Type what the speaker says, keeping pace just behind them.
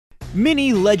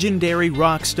Many legendary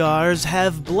rock stars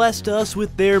have blessed us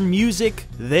with their music,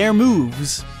 their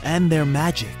moves, and their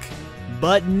magic.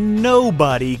 But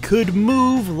nobody could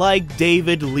move like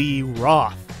David Lee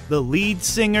Roth, the lead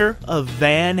singer of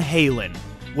Van Halen.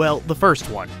 Well, the first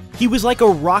one. He was like a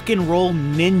rock and roll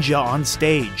ninja on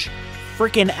stage.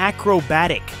 Frickin'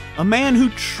 acrobatic. A man who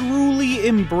truly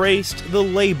embraced the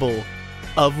label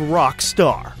of rock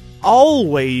star.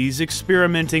 Always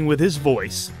experimenting with his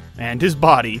voice, and his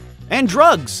body, and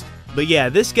drugs. But yeah,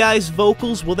 this guy's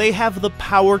vocals, well, they have the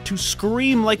power to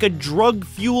scream like a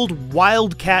drug-fueled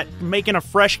wildcat making a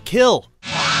fresh kill.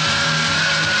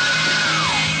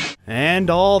 And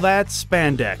all that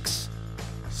spandex.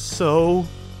 So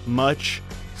much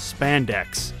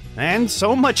spandex. And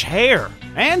so much hair.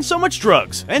 And so much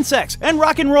drugs. And sex. And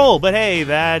rock and roll. But hey,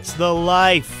 that's the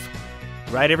life.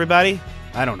 Right, everybody?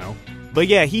 I don't know. But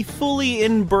yeah, he fully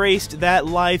embraced that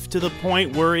life to the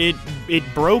point where it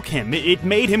broke him. It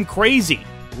made him crazy.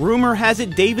 Rumor has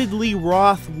it David Lee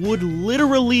Roth would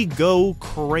literally go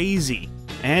crazy.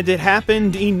 And it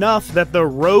happened enough that the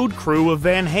road crew of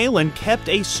Van Halen kept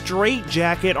a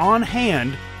straitjacket on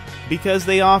hand because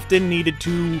they often needed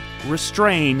to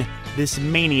restrain this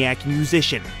maniac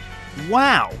musician.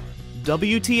 Wow.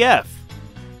 WTF.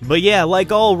 But yeah,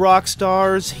 like all rock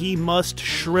stars, he must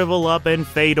shrivel up and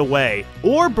fade away,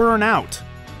 or burn out.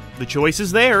 The choice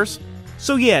is theirs.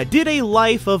 So yeah, did a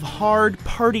life of hard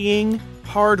partying,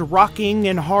 hard rocking,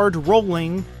 and hard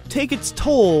rolling take its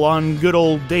toll on good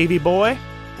old Davy Boy?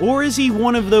 Or is he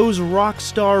one of those rock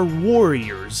star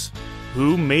warriors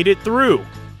who made it through,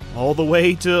 all the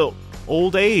way to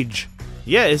old age?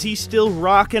 Yeah, is he still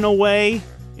rocking away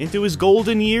into his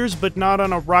golden years, but not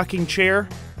on a rocking chair?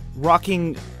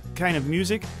 Rocking kind of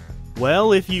music?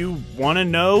 Well, if you want to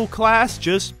know, class,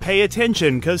 just pay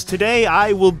attention, because today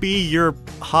I will be your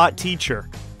hot teacher.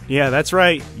 Yeah, that's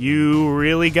right, you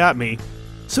really got me.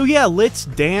 So yeah, let's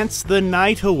dance the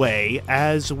night away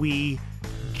as we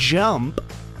jump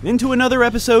into another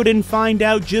episode and find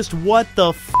out just what the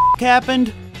f***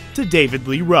 happened to David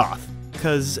Lee Roth.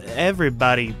 Because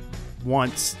everybody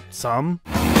wants some.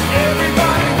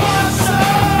 Everybody wants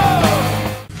some!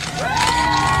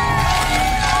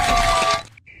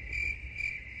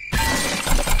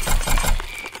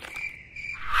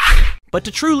 But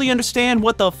to truly understand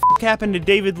what the f*** happened to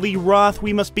David Lee Roth,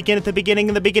 we must begin at the beginning,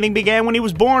 and the beginning began when he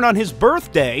was born on his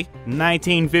birthday,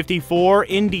 1954,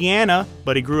 Indiana,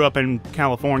 but he grew up in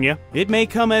California. It may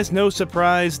come as no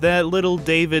surprise that little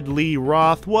David Lee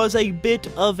Roth was a bit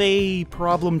of a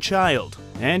problem child,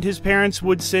 and his parents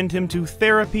would send him to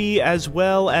therapy as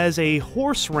well as a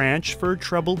horse ranch for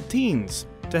troubled teens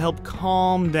to help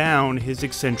calm down his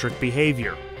eccentric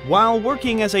behavior. While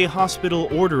working as a hospital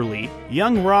orderly,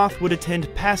 young Roth would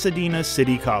attend Pasadena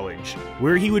City College,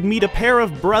 where he would meet a pair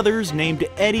of brothers named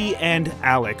Eddie and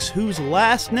Alex, whose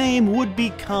last name would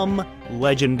become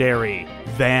legendary: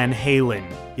 Van Halen.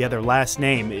 Yeah, their last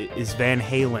name is Van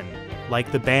Halen,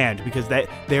 like the band, because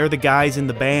they're the guys in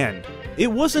the band.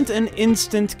 It wasn't an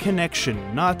instant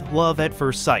connection, not love at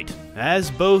first sight, as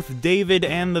both David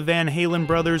and the Van Halen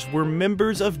brothers were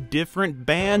members of different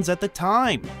bands at the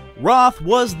time. Roth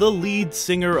was the lead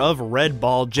singer of Red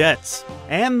Ball Jets,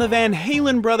 and the Van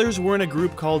Halen brothers were in a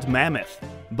group called Mammoth.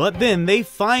 But then they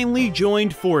finally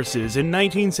joined forces in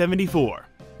 1974,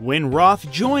 when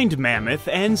Roth joined Mammoth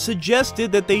and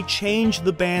suggested that they change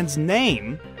the band's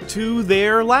name to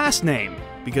their last name,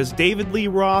 because David Lee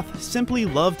Roth simply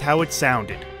loved how it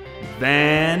sounded: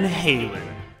 Van Halen.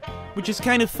 Which is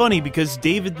kind of funny because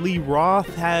David Lee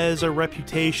Roth has a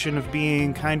reputation of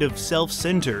being kind of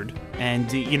self-centered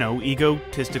and, you know,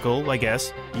 egotistical, I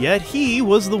guess. Yet he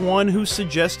was the one who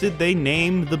suggested they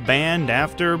name the band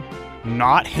after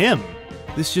not him.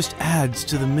 This just adds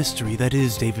to the mystery that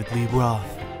is David Lee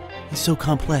Roth. He's so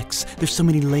complex, there's so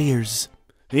many layers.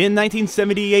 In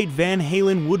 1978, Van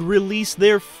Halen would release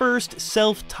their first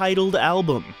self-titled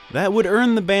album that would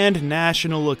earn the band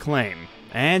national acclaim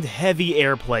and heavy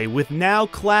airplay with now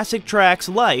classic tracks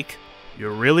like You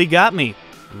Really Got Me,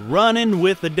 Runnin'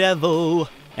 with the Devil,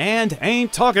 and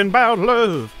Ain't Talking About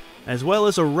Love, as well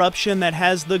as Eruption that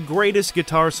has the greatest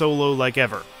guitar solo like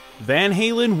ever. Van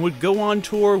Halen would go on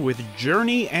tour with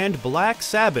Journey and Black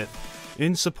Sabbath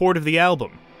in support of the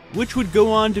album, which would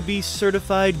go on to be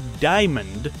certified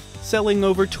diamond, selling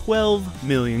over 12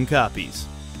 million copies.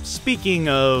 Speaking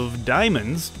of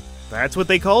diamonds, that's what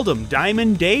they called him,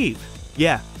 Diamond Dave.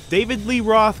 Yeah, David Lee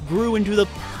Roth grew into the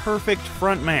perfect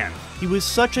frontman. He was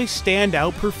such a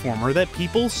standout performer that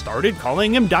people started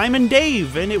calling him Diamond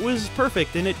Dave, and it was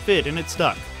perfect, and it fit, and it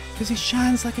stuck. Because he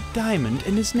shines like a diamond,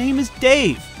 and his name is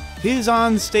Dave. His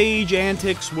on-stage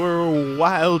antics were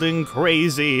wild and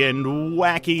crazy and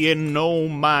wacky and oh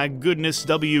my goodness,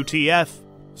 WTF.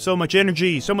 So much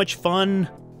energy, so much fun.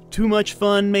 Too much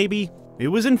fun, maybe? It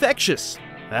was infectious.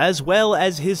 As well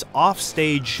as his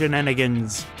offstage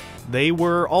shenanigans. They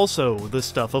were also the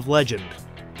stuff of legend.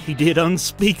 He did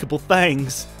unspeakable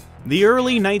things. The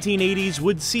early 1980s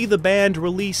would see the band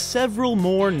release several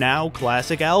more now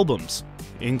classic albums,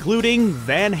 including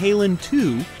Van Halen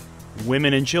 2,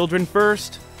 Women and Children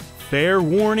First, Fair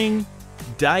Warning,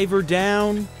 Diver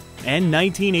Down, and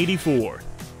 1984,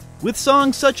 with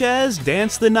songs such as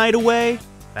Dance the Night Away,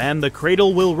 and The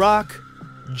Cradle Will Rock,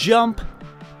 Jump,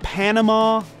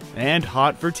 Panama, and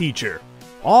Hot for Teacher,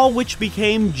 all which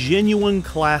became genuine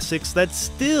classics that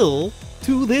still,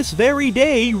 to this very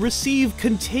day, receive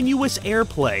continuous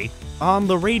airplay on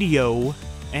the radio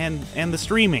and the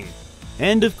streaming.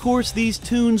 And of course, these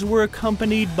tunes were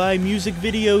accompanied by music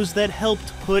videos that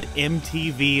helped put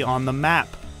MTV on the map.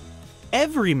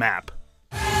 Every map.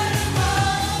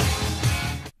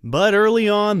 But early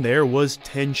on, there was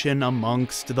tension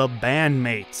amongst the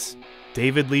bandmates.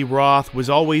 David Lee Roth was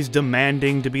always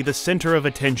demanding to be the center of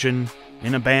attention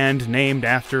in a band named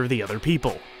after the other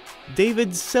people.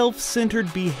 David's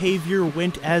self-centered behavior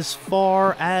went as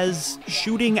far as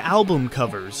shooting album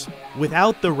covers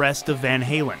without the rest of Van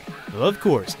Halen. Of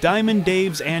course, Diamond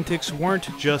Dave's antics weren't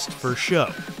just for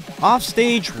show.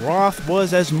 Offstage, Roth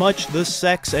was as much the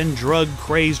sex and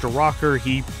drug-crazed rocker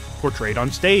he portrayed on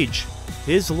stage.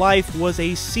 His life was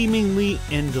a seemingly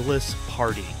endless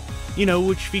party,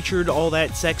 which featured all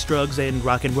that sex, drugs, and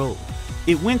rock and roll.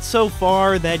 It went so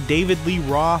far that David Lee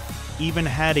Roth even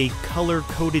had a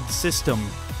color-coded system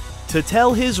to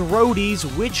tell his roadies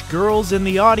which girls in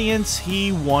the audience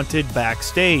he wanted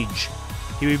backstage.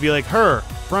 He would be like, her,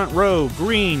 front row,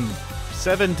 green,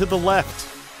 7 to the left.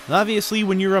 Obviously,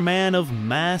 when you're a man of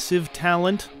massive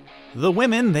talent, the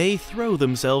women, they throw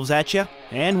themselves at you.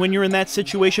 And when you're in that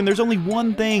situation, there's only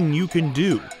one thing you can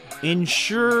do.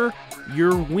 Ensure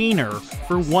your wiener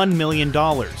for $1 million,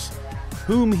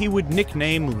 whom he would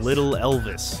nickname Little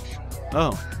Elvis.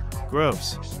 Oh.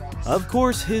 Gross. Of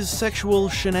course, his sexual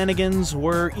shenanigans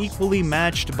were equally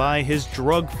matched by his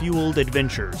drug-fueled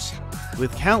adventures,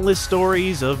 with countless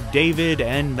stories of David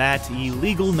and that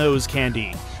illegal nose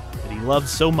candy that he loved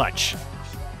so much.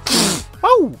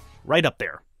 Oh! Right up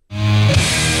there.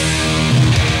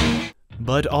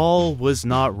 But all was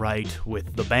not right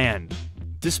with the band.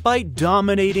 Despite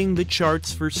dominating the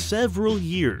charts for several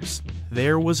years,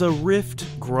 there was a rift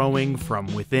growing from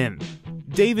within.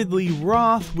 David Lee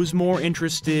Roth was more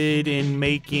interested in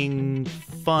making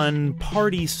fun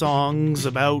party songs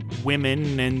about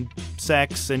women and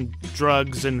sex and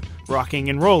drugs and rocking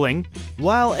and rolling,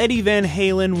 while Eddie Van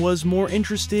Halen was more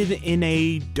interested in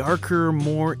a darker,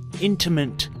 more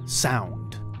intimate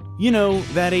sound.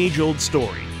 That age-old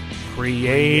story.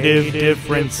 Creative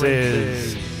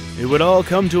differences. It would all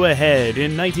come to a head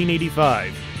in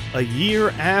 1985, a year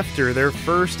after their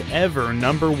first ever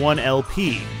 #1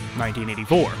 LP,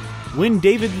 1984, when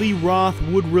David Lee Roth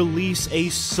would release a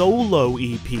solo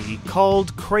EP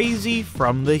called Crazy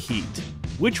from the Heat,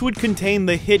 which would contain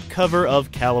the hit cover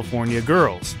of California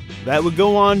Girls. That would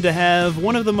go on to have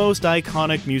one of the most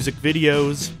iconic music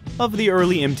videos of the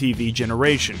early MTV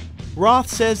generation. Roth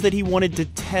says that he wanted to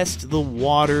test the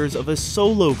waters of a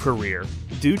solo career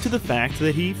due to the fact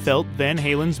that he felt Van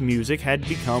Halen's music had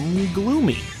become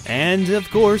gloomy. And of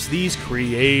course, these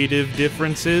creative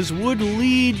differences would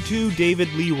lead to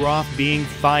David Lee Roth being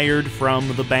fired from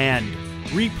the band,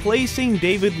 replacing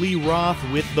David Lee Roth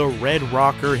with the Red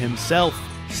Rocker himself,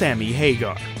 Sammy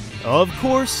Hagar. Of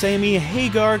course, Sammy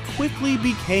Hagar quickly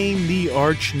became the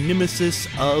arch nemesis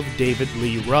of David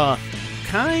Lee Roth,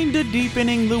 kinda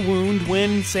deepening the wound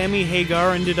when Sammy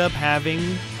Hagar ended up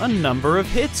having a number of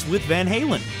hits with Van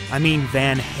Halen. I mean,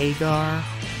 Van Hagar.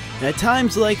 At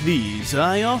times like these,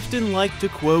 I often like to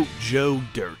quote Joe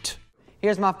Dirt.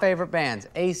 Here's my favorite bands: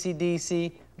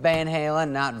 AC/DC, Van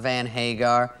Halen, not Van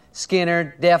Hagar,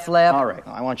 Skinner, Def Leppard. All right,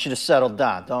 I want you to settle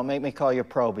down. Don't make me call your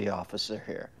probie officer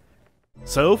here.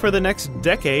 So for the next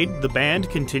decade, the band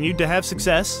continued to have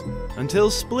success, until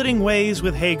splitting ways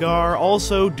with Hagar,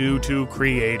 also due to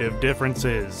creative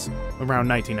differences, around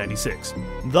 1996.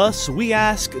 Thus, we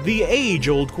ask the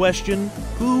age-old question,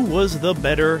 who was the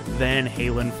better Van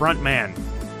Halen frontman?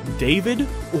 David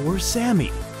or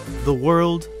Sammy? The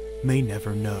world may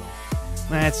never know.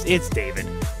 It's David.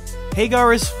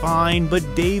 Hagar is fine,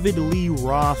 but David Lee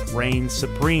Roth reigns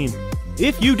supreme.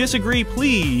 If you disagree,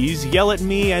 please yell at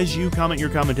me as you comment your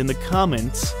comment in the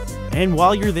comments. And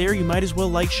while you're there, you might as well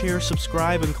like, share,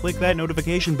 subscribe, and click that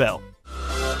notification bell.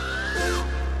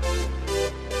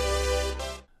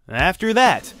 After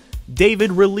that,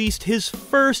 David released his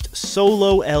first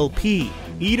solo LP,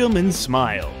 Eat 'em and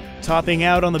Smile, topping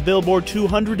out on the Billboard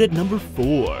 200 at number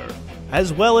 4,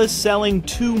 as well as selling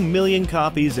 2 million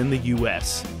copies in the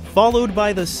US, followed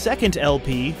by the second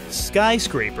LP,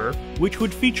 Skyscraper, which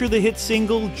would feature the hit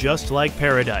single Just Like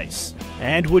Paradise,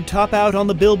 and would top out on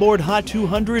the Billboard Hot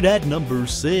 200 at number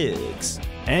 6,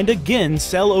 and again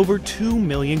sell over 2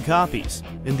 million copies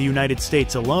in the United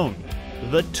States alone.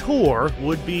 The tour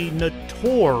would be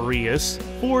notorious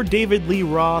for David Lee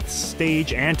Roth's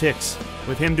stage antics,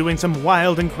 with him doing some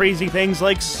wild and crazy things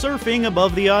like surfing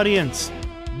above the audience.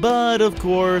 But of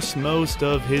course, most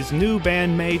of his new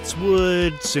bandmates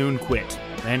would soon quit,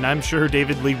 and I'm sure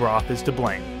David Lee Roth is to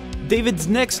blame. David's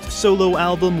next solo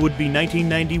album would be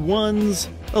 1991's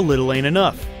A Little Ain't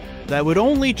Enough. That would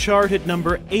only chart at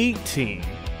number 18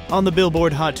 on the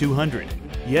Billboard Hot 200,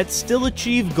 yet still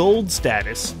achieve gold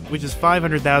status, which is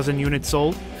 500,000 units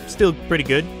sold. Still pretty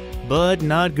good, but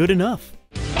not good enough.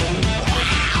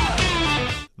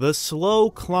 The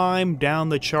slow climb down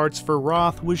the charts for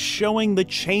Roth was showing the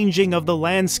changing of the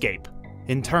landscape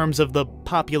in terms of the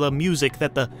popular music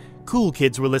that the cool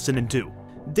kids were listening to.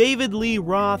 David Lee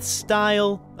Roth's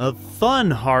style of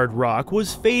fun hard rock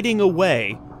was fading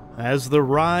away as the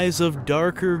rise of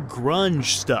darker grunge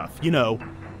stuff,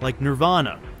 like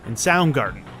Nirvana and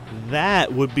Soundgarden,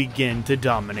 that would begin to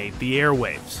dominate the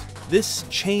airwaves. This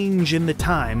change in the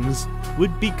times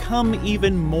would become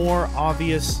even more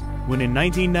obvious when in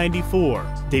 1994,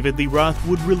 David Lee Roth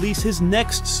would release his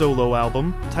next solo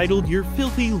album titled Your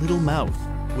Filthy Little Mouth,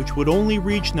 which would only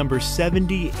reach number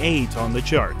 78 on the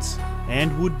charts,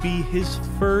 and would be his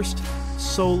first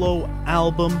solo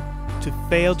album to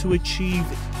fail to achieve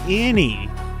any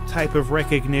type of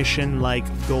recognition like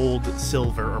gold,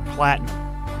 silver, or platinum.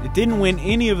 It didn't win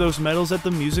any of those medals at the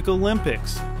Music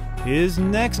Olympics. His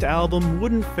next album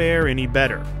wouldn't fare any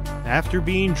better. After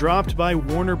being dropped by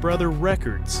Warner Brother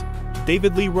Records,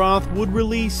 David Lee Roth would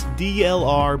release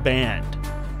DLR Band,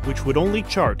 which would only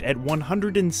chart at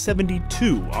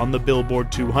 172 on the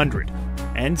Billboard 200,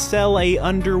 and sell a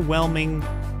underwhelming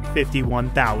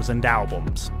 51,000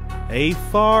 albums. A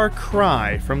far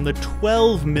cry from the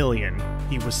 12 million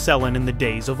he was selling in the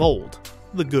days of old,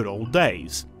 the good old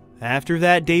days. After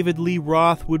that, David Lee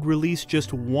Roth would release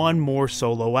just one more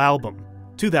solo album,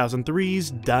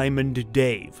 2003's Diamond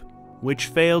Dave, which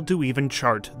failed to even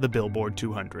chart the Billboard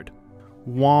 200.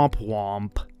 Womp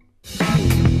womp.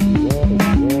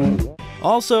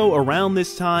 Also, around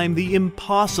this time, the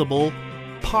impossible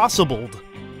possibled,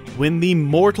 when the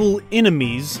mortal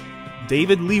enemies,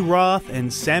 David Lee Roth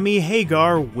and Sammy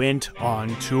Hagar, went on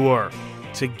tour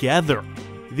together.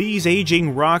 These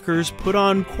aging rockers put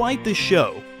on quite the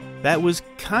show that was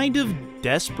kind of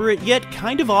desperate yet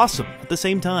kind of awesome at the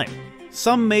same time.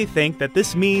 Some may think that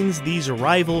this means these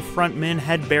rival frontmen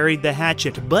had buried the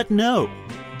hatchet, but no.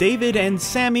 David and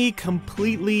Sammy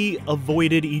completely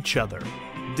avoided each other.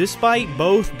 Despite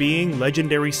both being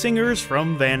legendary singers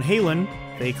from Van Halen,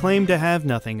 they claim to have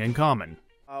nothing in common.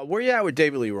 Where you at with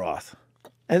David Lee Roth?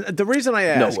 And the reason I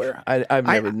ask... Nowhere.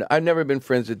 I've never been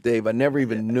friends with Dave. I never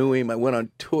even knew him. I went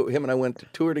on tour. Him and I went to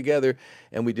tour together,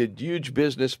 and we did huge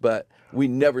business, but we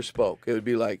never spoke. It would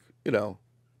be like,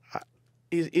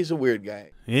 he's a weird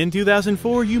guy. In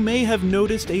 2004, you may have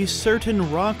noticed a certain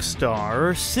rock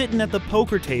star sitting at the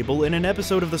poker table in an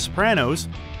episode of The Sopranos.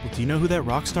 Well, do you know who that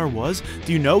rock star was?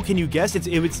 Do you know? Can you guess?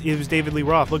 It was David Lee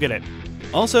Roth. Look at it.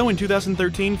 Also, in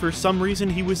 2013, for some reason,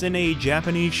 he was in a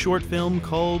Japanese short film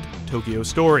called Tokyo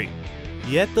Story.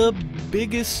 Yet the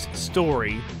biggest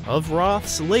story of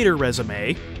Roth's later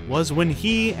resume was when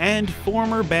he and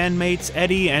former bandmates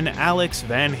Eddie and Alex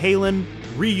Van Halen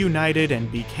reunited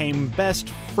and became best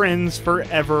friends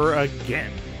forever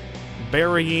again,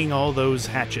 burying all those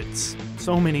hatchets.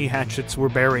 So many hatchets were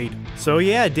buried. So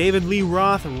yeah, David Lee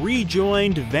Roth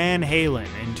rejoined Van Halen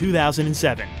in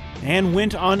 2007 and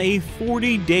went on a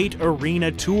 40-date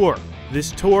arena tour.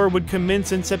 This tour would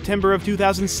commence in September of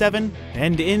 2007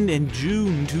 and end in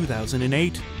June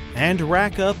 2008, and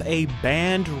rack up a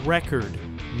band record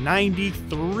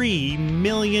 $93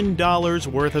 million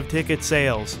worth of ticket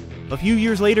sales. A few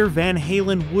years later, Van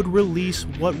Halen would release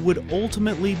what would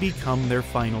ultimately become their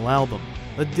final album,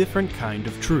 A Different Kind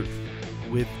of Truth,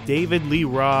 with David Lee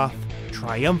Roth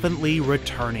triumphantly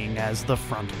returning as the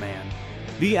frontman.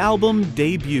 The album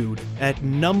debuted at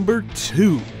number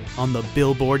 2 on the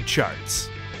Billboard charts.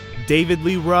 David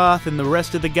Lee Roth and the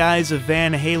rest of the guys of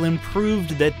Van Halen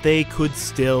proved that they could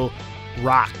still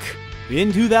rock.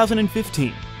 In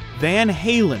 2015, Van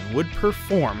Halen would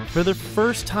perform for the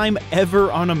first time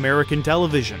ever on American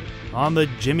television, on the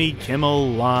Jimmy Kimmel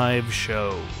Live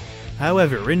show.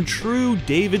 However, in true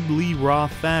David Lee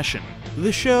Roth fashion,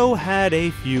 the show had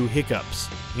a few hiccups,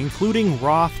 including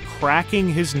Roth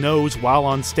cracking his nose while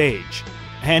on stage,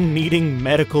 and needing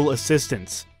medical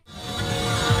assistance.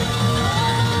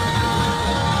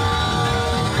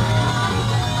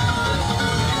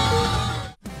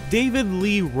 David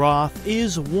Lee Roth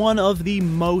is one of the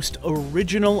most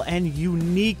original and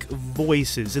unique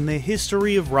voices in the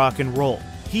history of rock and roll.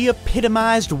 He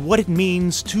epitomized what it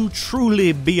means to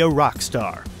truly be a rock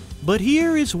star. But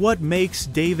here is what makes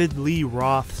David Lee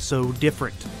Roth so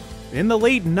different. In the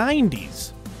late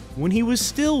 90s, when he was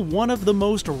still one of the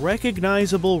most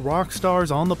recognizable rock stars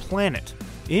on the planet,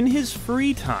 in his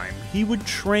free time, he would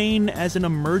train as an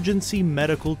emergency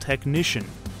medical technician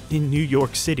in New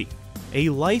York City, a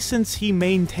license he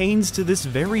maintains to this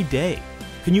very day.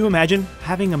 Can you imagine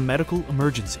having a medical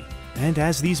emergency? And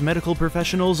as these medical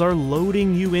professionals are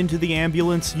loading you into the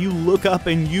ambulance, you look up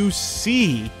and you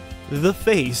see the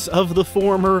face of the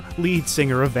former lead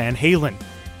singer of Van Halen,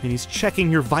 and he's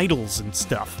checking your vitals and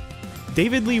stuff.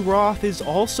 David Lee Roth is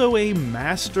also a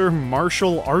master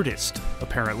martial artist,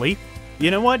 apparently. You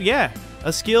know what? Yeah,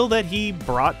 a skill that he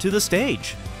brought to the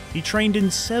stage. He trained in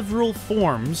several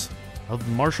forms of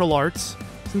martial arts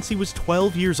since he was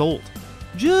 12 years old.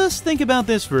 Just think about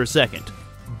this for a second.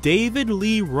 David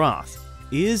Lee Roth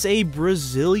is a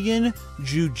Brazilian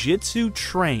jiu-jitsu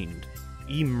trained,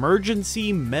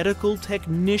 emergency medical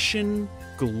technician,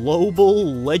 global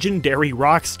legendary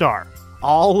rock star.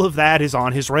 All of that is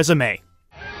on his resume.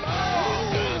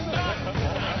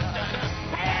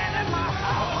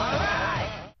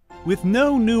 With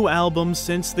no new albums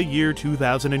since the year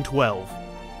 2012,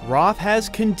 Roth has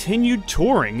continued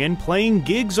touring and playing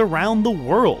gigs around the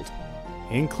world,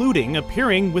 including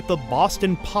appearing with the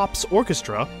Boston Pops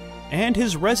Orchestra and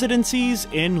his residencies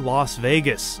in Las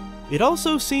Vegas. It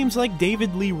also seems like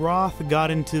David Lee Roth got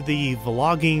into the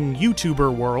vlogging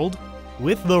YouTuber world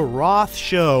with The Roth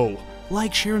Show.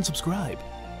 Like, share, and subscribe,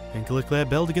 and click that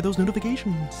bell to get those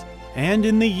notifications. And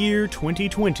in the year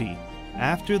 2020,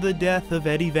 after the death of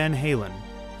Eddie Van Halen,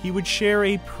 he would share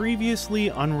a previously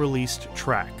unreleased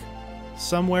track,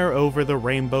 Somewhere Over the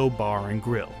Rainbow Bar and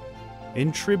Grill,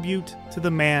 in tribute to the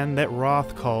man that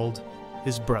Roth called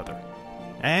his brother.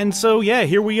 And so yeah,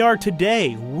 here we are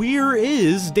today. Where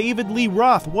is David Lee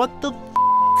Roth? What the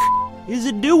f*** is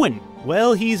it doing?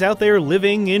 Well, he's out there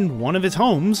living in one of his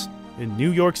homes, in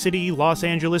New York City, Los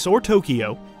Angeles, or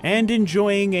Tokyo, and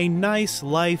enjoying a nice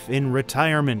life in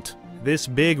retirement. This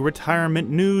big retirement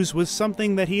news was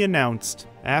something that he announced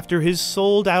after his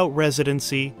sold-out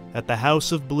residency at the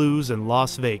House of Blues in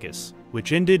Las Vegas,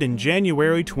 which ended in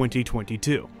January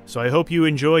 2022. So I hope you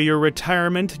enjoy your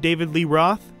retirement, David Lee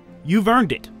Roth. You've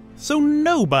earned it. So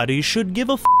nobody should give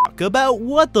a fuck about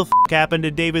what the fuck happened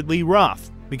to David Lee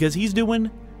Roth, because he's doing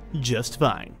just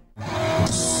fine.